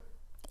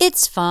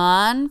It's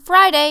Fun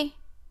Friday,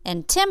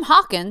 and Tim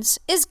Hawkins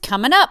is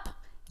coming up.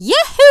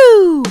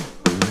 Yahoo!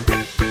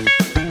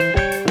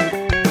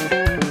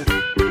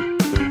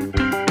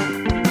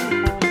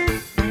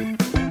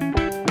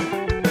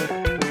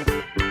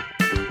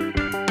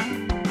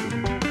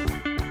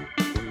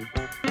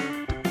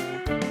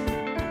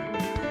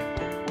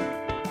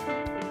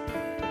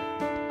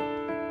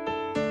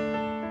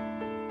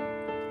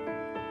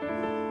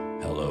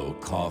 Hello,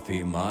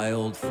 coffee, my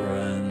old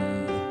friend.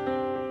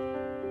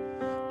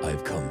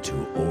 I've come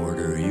to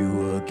order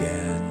you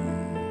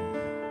again.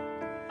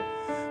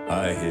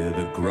 I hear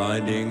the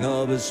grinding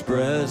of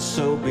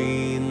espresso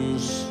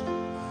beans.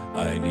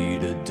 I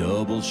need a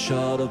double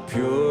shot of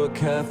pure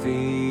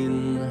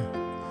caffeine.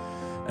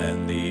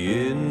 And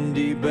the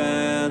indie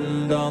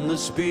band on the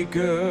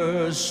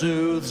speaker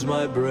soothes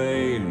my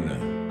brain.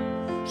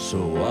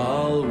 So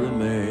I'll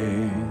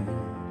remain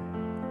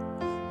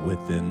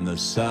within the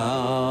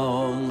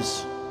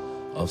sounds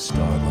of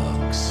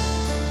Starbucks.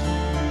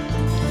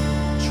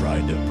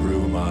 Tried to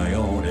brew my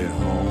own at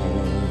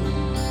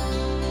home,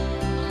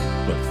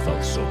 but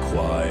felt so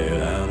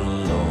quiet and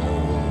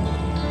alone.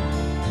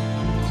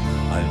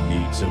 I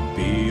need to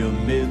be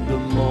amid the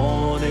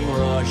morning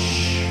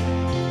rush,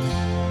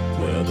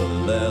 where the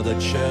leather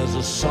chairs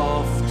are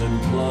soft and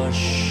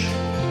plush.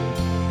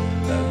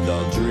 And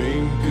I'll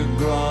drink a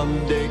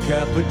grande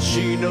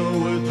cappuccino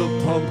with a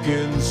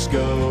pumpkin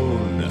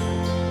scone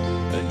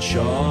and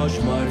charge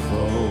my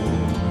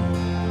phone.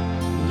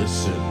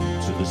 Listen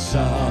to the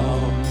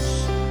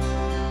sounds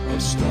of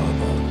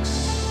Starbucks.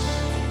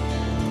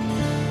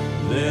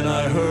 Then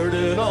I heard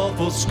an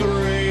awful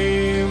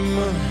scream.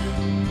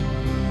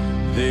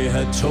 They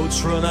had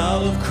totes run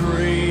out of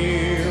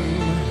cream.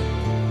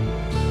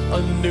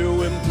 A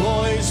new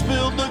employee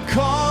spilled the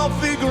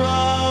coffee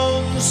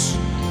grounds,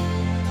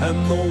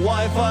 and the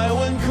Wi-Fi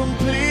went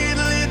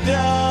completely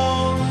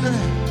down.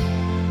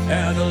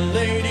 And a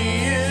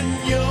lady in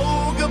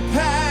yoga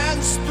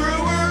pants threw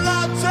her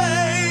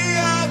latte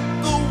at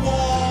the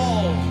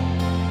wall.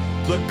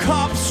 The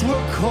cops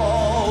were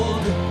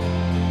called.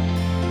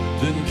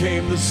 Then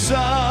came the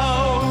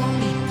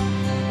sound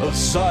of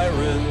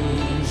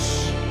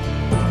sirens.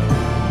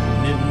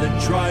 And in the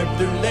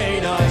drive-thru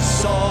lane I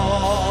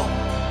saw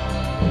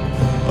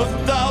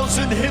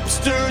 1,000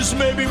 hipsters,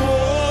 maybe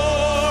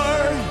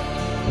more.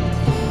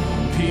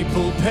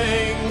 People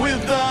paying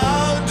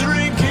without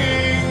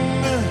drinking.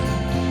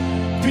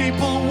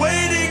 People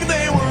waiting,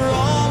 they were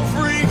all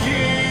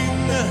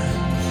freaking.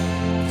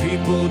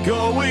 People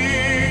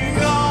going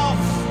off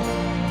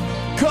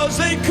 'cause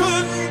they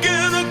couldn't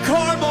get a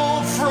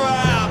caramel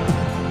frap.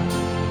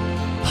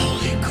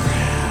 Holy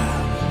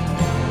crap.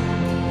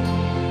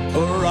 A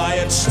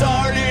riot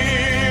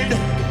started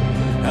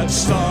at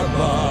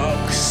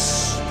Starbucks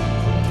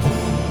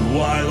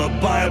while a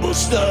Bible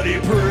study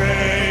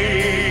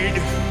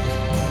prayed.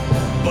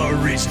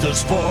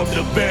 Baristas formed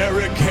a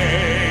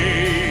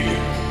barricade.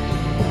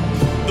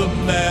 The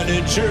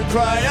manager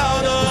cried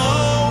out a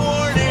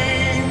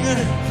warning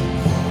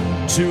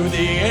to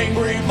the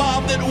angry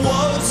mob that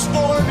was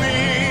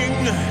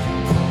forming.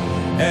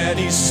 And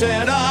he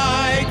said,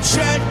 I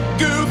checked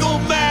Google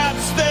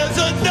Maps, there's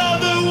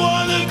another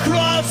one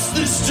across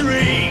the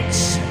street.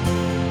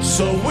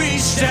 So we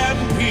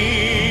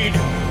stampede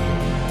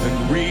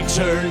and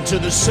return to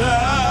the sounds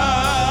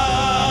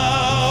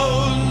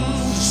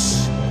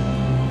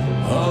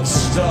of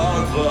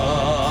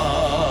Starbucks.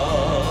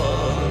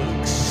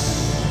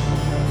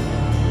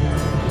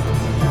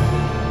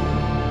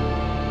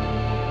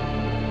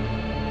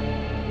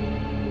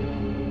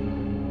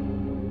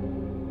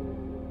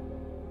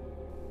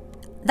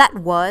 That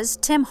was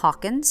Tim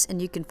Hawkins, and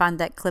you can find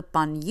that clip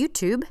on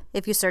YouTube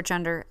if you search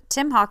under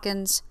Tim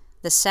Hawkins,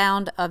 The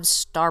Sound of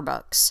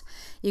Starbucks.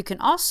 You can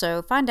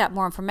also find out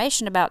more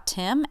information about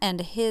Tim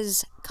and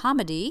his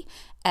comedy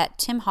at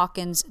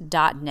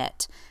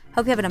timhawkins.net.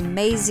 Hope you have an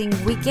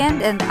amazing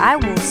weekend, and I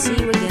will see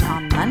you again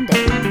on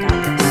Monday.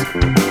 God bless.